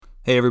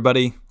Hey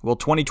everybody. Well,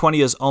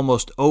 2020 is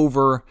almost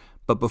over,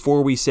 but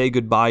before we say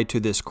goodbye to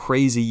this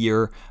crazy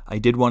year, I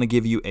did want to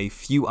give you a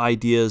few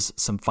ideas,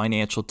 some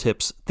financial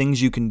tips,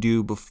 things you can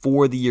do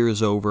before the year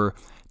is over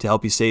to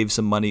help you save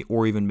some money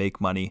or even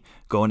make money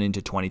going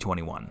into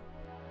 2021.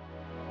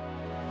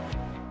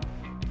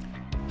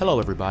 Hello,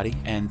 everybody,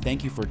 and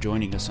thank you for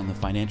joining us on the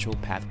Financial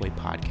Pathway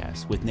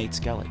Podcast with Nate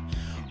Skelly,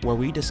 where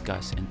we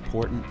discuss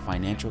important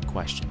financial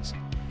questions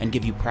and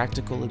give you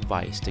practical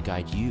advice to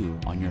guide you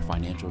on your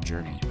financial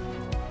journey.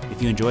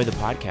 If you enjoy the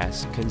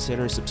podcast,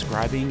 consider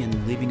subscribing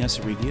and leaving us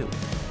a review.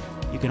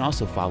 You can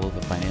also follow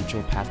the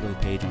Financial Pathway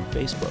page on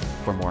Facebook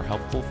for more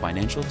helpful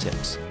financial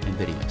tips and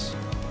videos.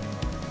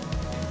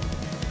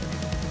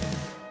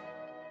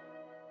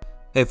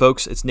 Hey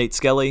folks, it's Nate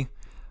Skelly.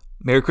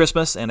 Merry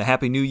Christmas and a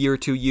Happy New Year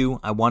to you.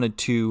 I wanted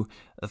to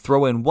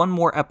throw in one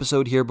more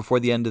episode here before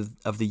the end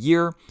of the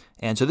year.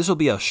 And so this will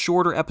be a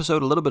shorter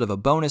episode, a little bit of a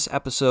bonus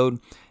episode.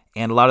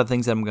 And a lot of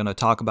things that I'm going to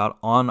talk about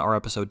on our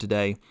episode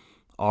today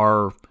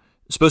are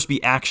supposed to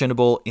be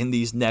actionable in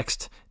these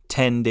next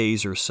 10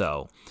 days or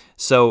so.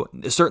 So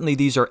certainly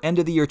these are end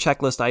of the year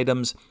checklist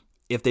items.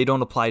 If they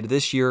don't apply to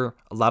this year,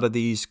 a lot of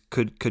these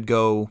could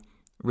go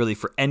really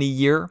for any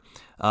year.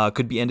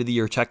 Could be end of the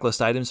year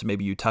checklist items. So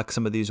maybe you tuck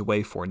some of these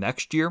away for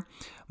next year.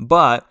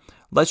 But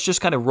let's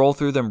just kind of roll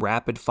through them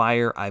rapid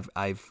fire.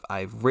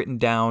 I've written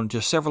down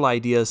just several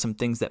ideas, some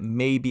things that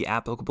may be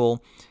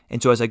applicable.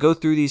 And so as I go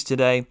through these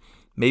today,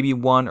 maybe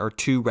one or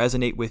two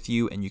resonate with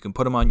you and you can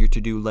put them on your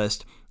to-do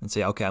list and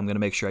say, okay, I'm going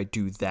to make sure I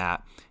do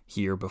that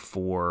here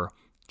before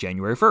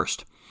January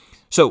 1st.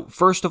 So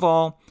first of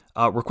all,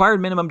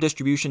 required minimum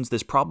distributions.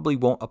 This probably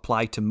won't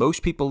apply to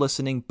most people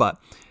listening, but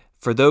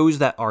for those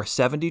that are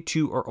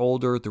 72 or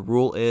older, the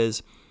rule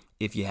is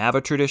if you have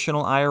a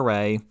traditional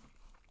IRA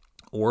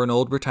or an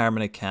old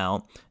retirement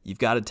account, you've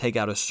got to take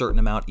out a certain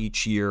amount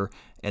each year,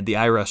 and the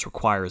IRS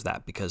requires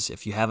that because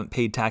if you haven't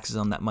paid taxes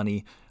on that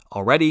money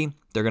already,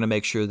 they're going to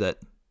make sure that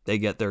they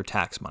get their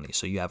tax money.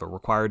 So you have a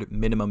required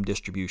minimum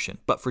distribution.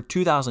 But for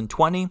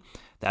 2020,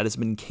 that has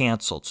been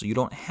canceled. So you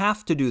don't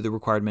have to do the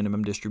required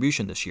minimum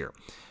distribution this year.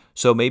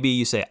 So maybe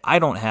you say,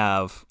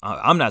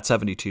 I'm not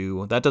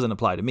 72. That doesn't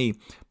apply to me.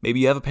 Maybe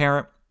you have a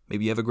parent,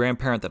 maybe you have a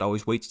grandparent that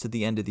always waits to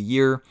the end of the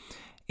year,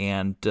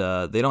 and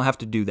they don't have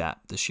to do that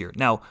this year.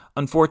 Now,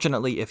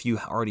 unfortunately, if you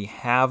already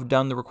have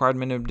done the required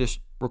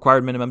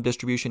minimum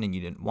distribution and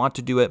you didn't want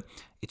to do it,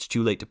 it's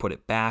too late to put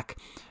it back.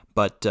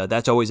 But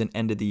that's always an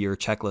end-of-the-year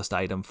checklist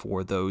item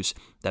for those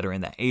that are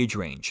in that age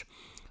range.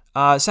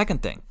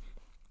 Second thing,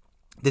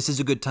 this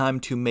is a good time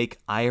to make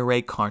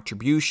IRA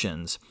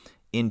contributions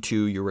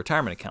into your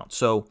retirement account.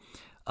 So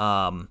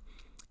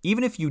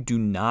even if you do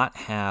not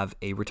have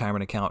a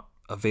retirement account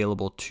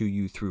available to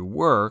you through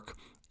work,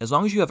 as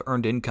long as you have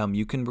earned income,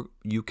 you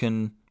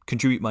can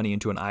contribute money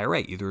into an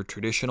IRA, either a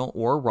traditional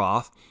or a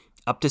Roth,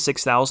 up to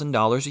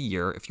 $6,000 a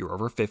year. If you're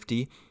over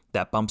 50,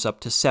 that bumps up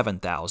to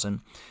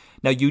 $7,000.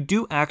 Now, you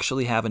do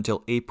actually have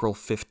until April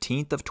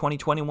 15th of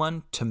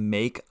 2021 to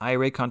make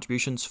IRA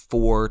contributions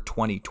for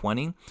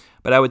 2020,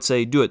 but I would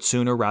say do it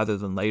sooner rather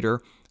than later,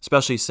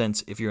 especially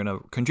since if you're going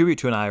to contribute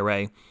to an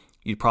IRA,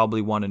 you'd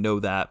probably want to know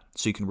that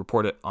so you can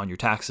report it on your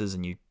taxes,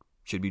 and you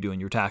should be doing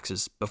your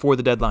taxes before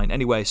the deadline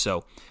anyway,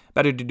 so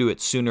better to do it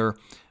sooner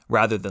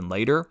rather than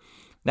later.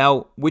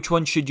 Now, which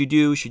one should you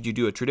do? Should you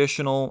do a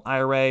traditional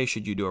IRA?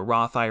 Should you do a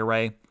Roth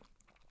IRA?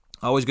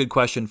 Always a good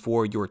question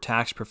for your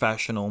tax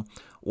professional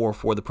or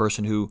for the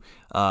person who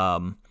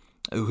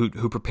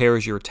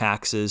prepares your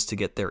taxes to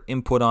get their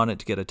input on it,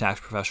 to get a tax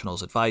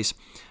professional's advice.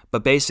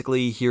 But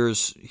basically,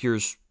 here's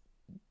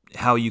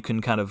how you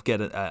can kind of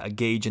get a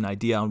gauge, an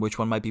idea on which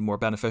one might be more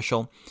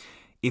beneficial.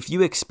 If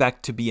you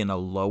expect to be in a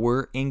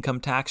lower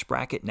income tax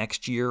bracket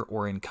next year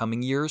or in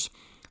coming years,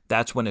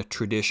 that's when a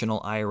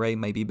traditional IRA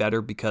may be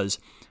better because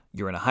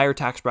you're in a higher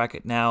tax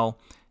bracket now.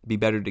 It'd be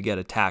better to get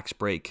a tax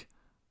break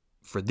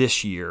for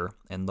this year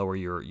and lower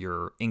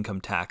your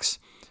income tax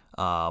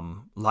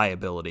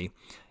liability.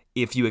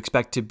 If you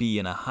expect to be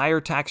in a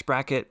higher tax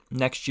bracket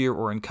next year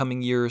or in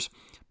coming years,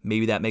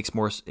 maybe it makes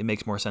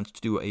more sense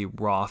to do a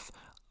Roth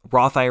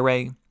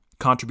IRA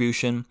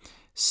contribution,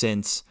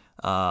 since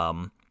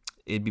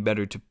it'd be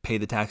better to pay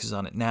the taxes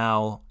on it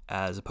now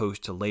as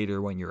opposed to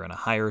later when you're in a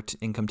higher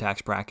income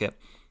tax bracket.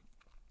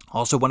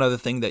 Also, one other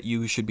thing that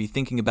you should be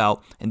thinking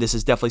about, and this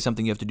is definitely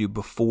something you have to do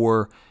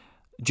before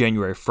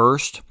January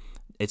 1st.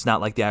 It's not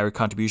like the IRA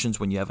contributions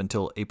when you have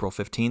until April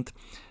 15th.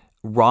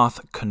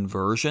 Roth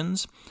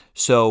conversions.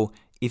 So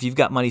if you've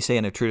got money, say,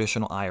 in a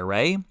traditional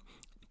IRA,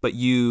 but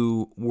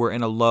you were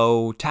in a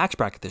low tax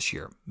bracket this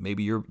year,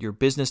 maybe your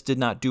business did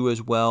not do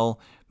as well,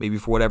 maybe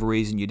for whatever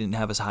reason you didn't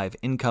have as high of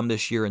income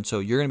this year, and so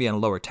you're going to be on a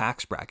lower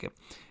tax bracket,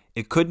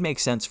 it could make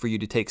sense for you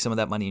to take some of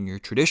that money in your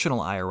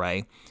traditional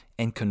IRA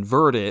and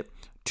convert it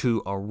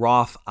to a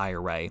Roth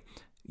IRA.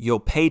 You'll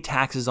pay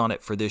taxes on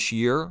it for this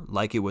year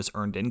like it was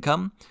earned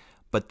income,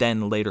 but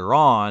then later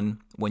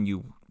on, when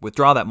you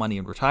withdraw that money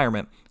in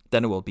retirement,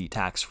 then it will be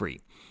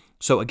tax-free.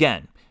 So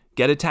again,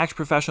 get a tax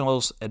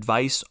professional's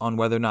advice on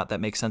whether or not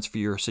that makes sense for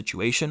your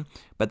situation,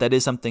 but that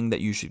is something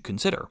that you should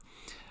consider.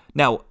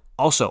 Now,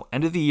 also,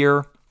 end of the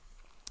year,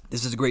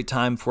 this is a great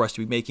time for us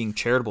to be making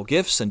charitable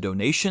gifts and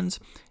donations.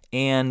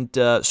 And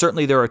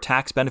certainly there are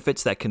tax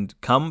benefits that can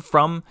come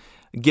from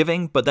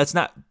giving, but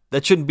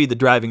that shouldn't be the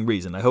driving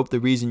reason. I hope the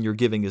reason you're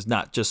giving is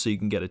not just so you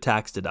can get a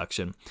tax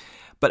deduction.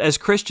 But as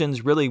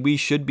Christians, really, we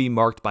should be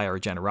marked by our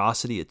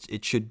generosity.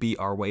 It should be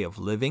our way of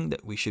living,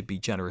 that we should be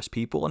generous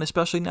people. And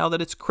especially now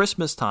that it's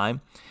Christmas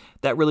time,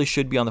 that really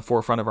should be on the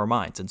forefront of our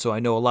minds. And so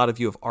I know a lot of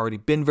you have already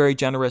been very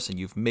generous and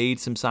you've made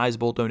some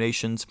sizable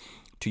donations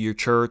to your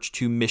church,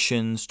 to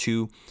missions,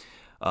 to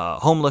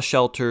homeless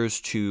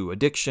shelters, to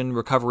addiction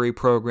recovery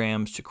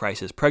programs, to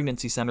crisis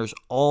pregnancy centers,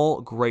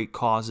 all great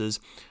causes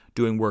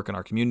doing work in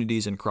our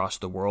communities and across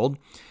the world.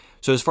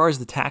 So as far as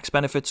the tax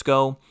benefits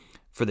go,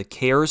 for the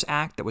CARES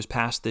Act that was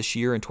passed this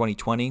year in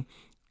 2020,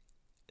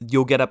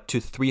 you'll get up to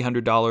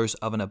 $300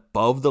 of an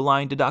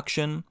above-the-line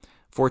deduction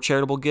for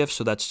charitable gifts.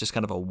 So that's just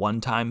kind of a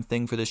one-time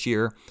thing for this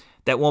year.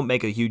 That won't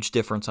make a huge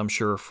difference, I'm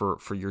sure,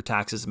 for your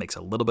taxes. It makes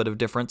a little bit of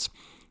difference.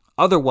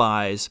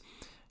 Otherwise,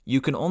 you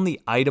can only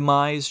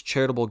itemize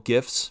charitable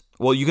gifts.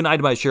 Well, you can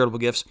itemize charitable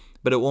gifts,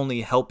 but it will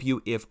only help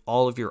you if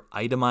all of your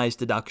itemized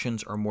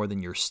deductions are more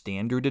than your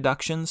standard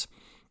deductions.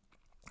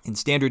 And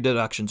standard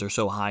deductions are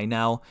so high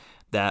now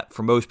that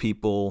for most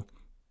people,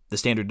 the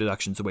standard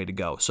deduction is the way to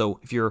go. So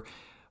if you're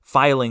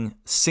filing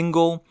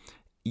single,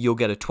 you'll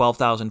get a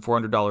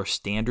 $12,400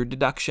 standard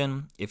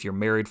deduction. If you're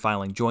married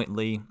filing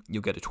jointly,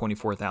 you'll get a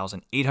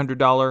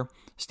 $24,800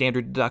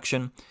 standard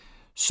deduction.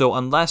 So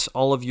unless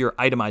all of your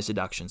itemized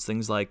deductions,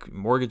 things like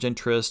mortgage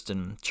interest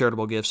and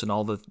charitable gifts and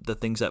all the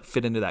things that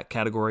fit into that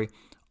category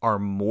are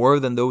more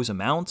than those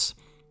amounts,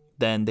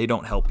 then they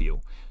don't help you.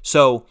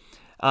 So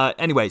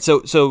anyway,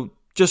 so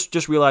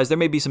just realize there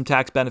may be some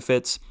tax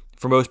benefits.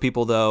 For most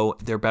people, though,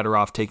 they're better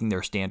off taking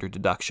their standard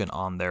deduction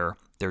on their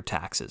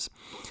taxes.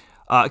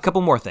 A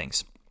couple more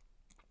things.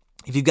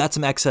 If you've got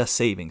some excess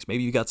savings,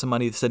 maybe you've got some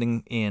money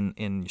sitting in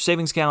your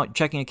savings account, your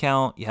checking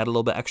account, you had a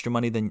little bit extra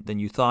money than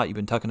you thought, you've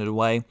been tucking it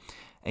away,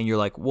 and you're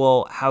like,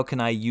 well, how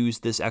can I use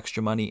this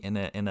extra money in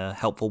a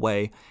helpful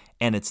way,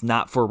 and it's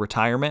not for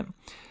retirement?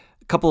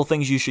 A couple of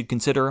things you should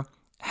consider: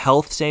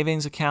 health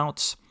savings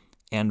accounts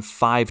and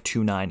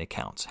 529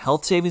 accounts.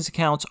 Health savings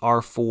accounts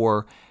are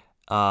for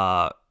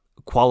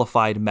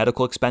qualified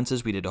medical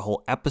expenses. We did a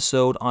whole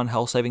episode on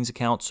health savings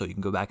accounts, so you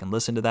can go back and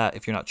listen to that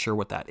if you're not sure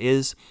what that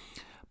is.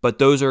 But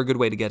those are a good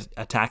way to get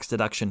a tax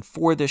deduction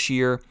for this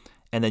year,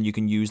 and then you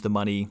can use the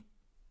money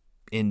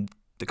in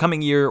the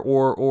coming year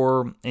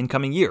or in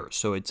coming years.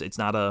 So it's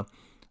not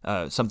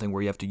something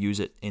where you have to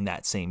use it in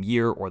that same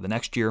year or the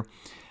next year.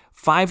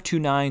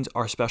 529s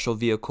are special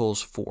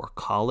vehicles for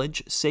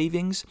college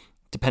savings.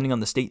 Depending on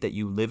the state that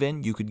you live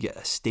in, you could get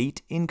a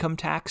state income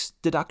tax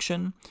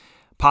deduction,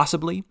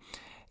 possibly.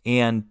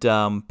 And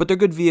but they're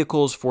good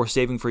vehicles for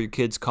saving for your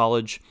kids'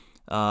 college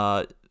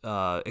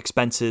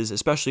expenses,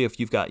 especially if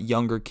you've got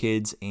younger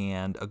kids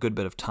and a good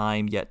bit of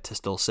time yet to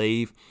still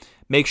save.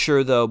 Make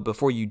sure, though,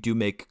 before you do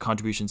make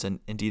contributions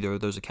into either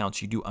of those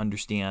accounts, you do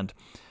understand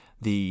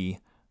the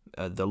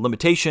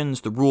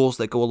limitations, the rules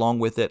that go along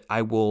with it.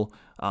 I will,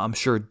 I'm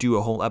sure, do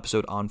a whole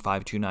episode on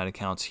 529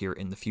 accounts here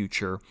in the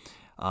future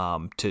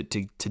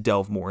to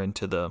delve more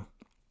into the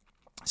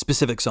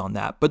specifics on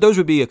that. But those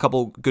would be a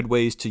couple good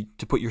ways to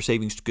put your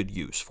savings to good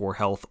use for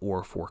health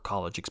or for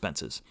college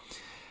expenses.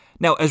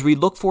 Now, as we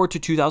look forward to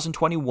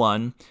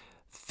 2021,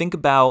 think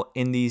about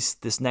in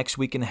this next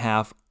week and a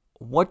half,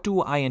 what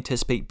do I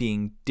anticipate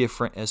being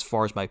different as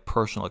far as my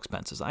personal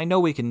expenses? I know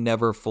we can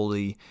never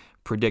fully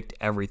predict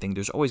everything.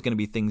 There's always going to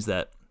be things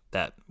that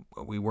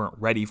we weren't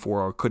ready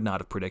for or could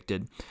not have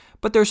predicted.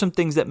 But there's some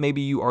things that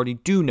maybe you already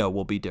do know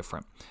will be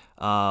different.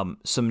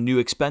 Some new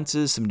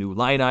expenses, some new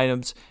line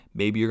items.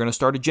 Maybe you're going to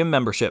start a gym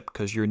membership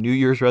because your New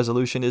Year's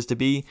resolution is to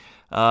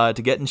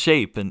get in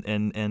shape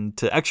and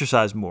to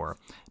exercise more.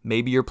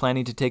 Maybe you're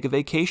planning to take a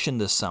vacation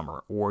this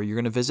summer, or you're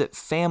going to visit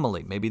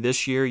family. Maybe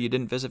this year you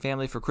didn't visit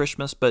family for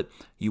Christmas, but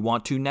you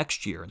want to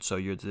next year, and so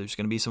there's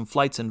going to be some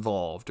flights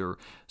involved or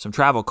some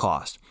travel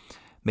cost.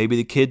 Maybe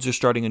the kids are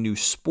starting a new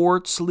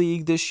sports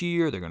league this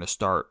year. They're going to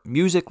start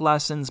music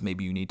lessons.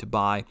 Maybe you need to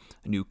buy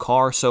a new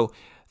car. So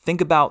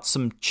think about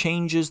some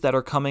changes that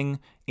are coming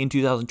in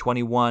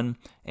 2021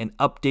 and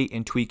update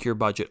and tweak your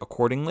budget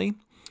accordingly.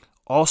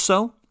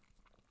 Also,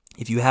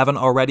 if you haven't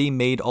already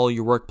made all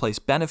your workplace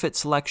benefit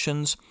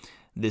selections,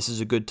 this is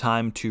a good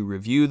time to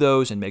review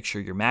those and make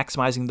sure you're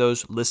maximizing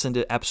those. Listen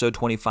to episode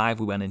 25.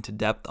 We went into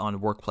depth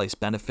on workplace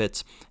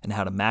benefits and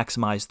how to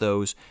maximize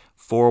those.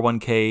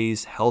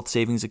 401ks, health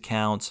savings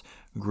accounts,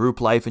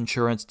 group life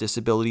insurance,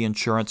 disability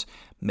insurance.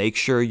 Make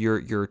sure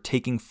you're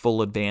taking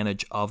full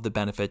advantage of the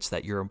benefits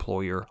that your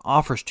employer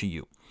offers to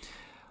you.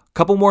 A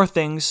couple more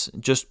things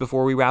just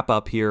before we wrap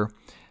up here.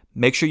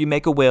 Make sure you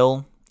make a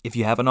will if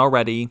you haven't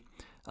already.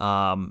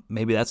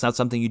 Maybe that's not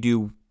something you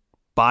do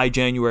by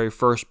January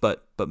 1st,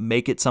 but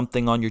make it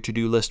something on your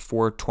to-do list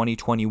for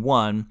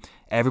 2021.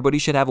 Everybody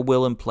should have a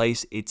will in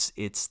place.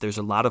 There's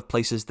a lot of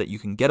places that you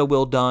can get a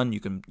will done. You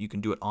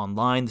can do it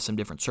online. There's some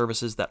different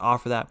services that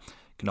offer that.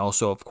 You can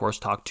also, of course,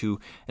 talk to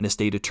an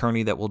estate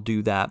attorney that will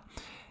do that.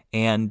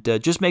 and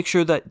just make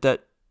sure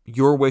that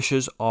your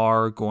wishes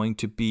are going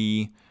to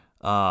be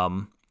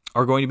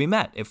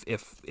met.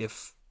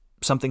 If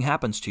something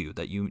happens to you,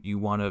 that you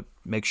want to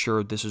make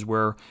sure this is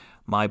where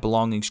my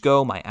belongings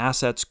go, my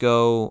assets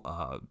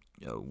go,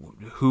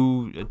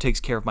 who takes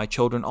care of my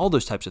children, all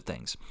those types of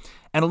things.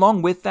 And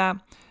along with that,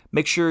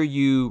 make sure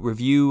you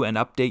review and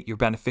update your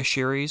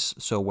beneficiaries.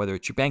 So whether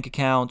it's your bank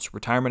accounts,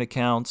 retirement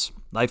accounts,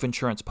 life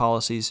insurance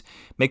policies,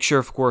 make sure,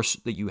 of course,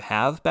 that you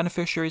have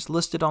beneficiaries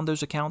listed on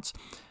those accounts,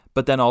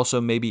 but then also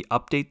maybe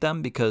update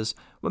them, because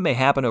what may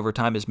happen over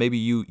time is maybe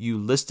you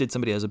listed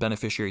somebody as a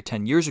beneficiary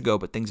 10 years ago,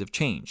 but things have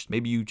changed.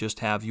 Maybe you just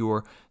have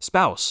your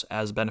spouse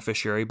as a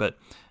beneficiary, but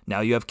now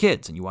you have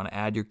kids and you want to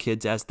add your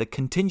kids as the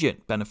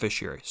contingent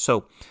beneficiary.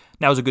 So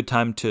now is a good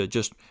time to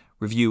just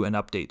review and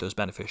update those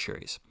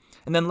beneficiaries.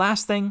 And then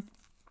last thing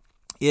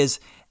is,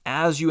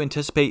 as you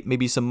anticipate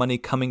maybe some money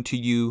coming to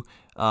you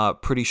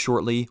pretty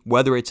shortly,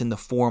 whether it's in the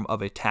form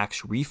of a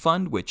tax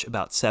refund, which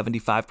about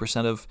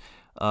 75% of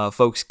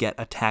folks get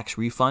a tax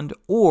refund,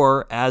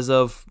 or as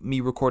of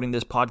me recording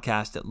this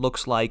podcast, it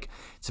looks like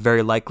it's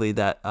very likely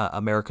that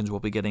Americans will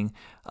be getting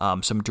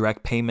some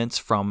direct payments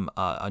from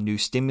a new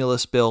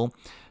stimulus bill.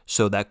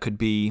 So that could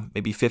be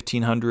maybe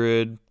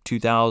 $1,500,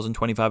 $2,000,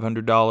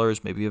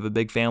 $2,500. Maybe you have a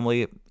big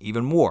family,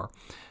 even more.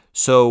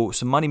 So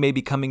some money may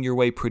be coming your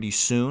way pretty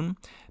soon.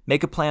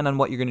 Make a plan on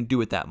what you're going to do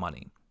with that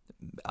money.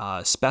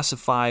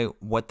 Specify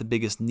what the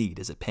biggest need.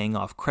 Is it paying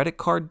off credit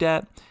card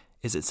debt?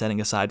 Is it setting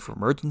aside for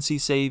emergency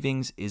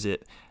savings? Is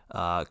it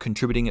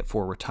contributing it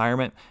for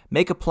retirement?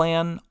 Make a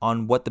plan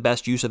on what the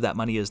best use of that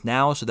money is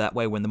now, so that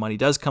way when the money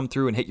does come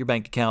through and hit your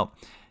bank account,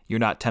 you're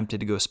not tempted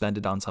to go spend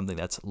it on something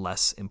that's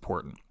less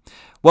important.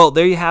 Well,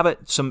 there you have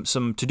it. Some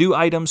to-do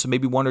items. So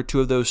maybe one or two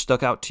of those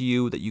stuck out to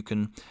you that you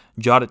can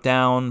jot it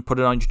down, put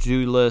it on your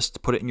to-do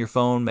list, put it in your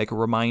phone, make a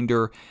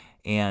reminder,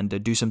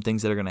 and do some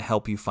things that are going to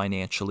help you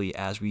financially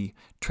as we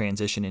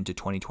transition into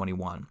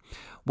 2021.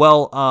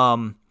 Well,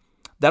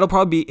 that'll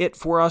probably be it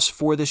for us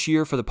for this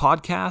year for the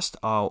podcast.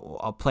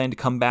 I'll plan to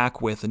come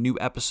back with a new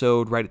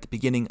episode right at the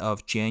beginning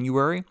of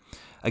January.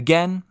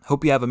 Again,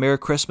 hope you have a Merry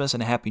Christmas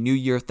and a Happy New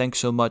Year. Thanks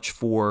so much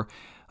for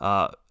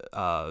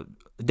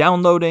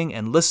downloading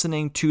and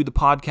listening to the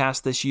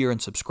podcast this year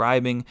and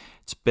subscribing.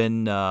 It's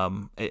been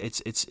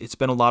it's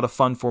been a lot of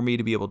fun for me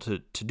to be able to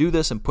do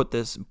this and put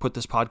this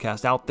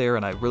podcast out there,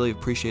 and I really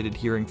appreciated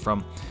hearing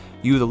from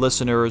you, the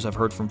listeners. I've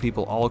heard from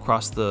people all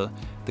across the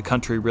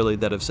country really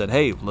that have said,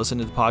 hey, listen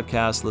to the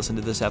podcast, listen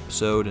to this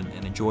episode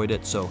and enjoyed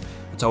it. So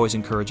it's always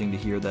encouraging to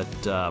hear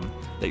that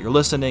you're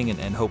listening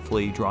and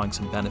hopefully drawing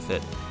some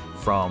benefit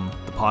from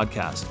the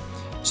podcast.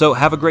 So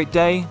have a great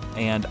day,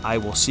 and I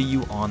will see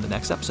you on the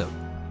next episode.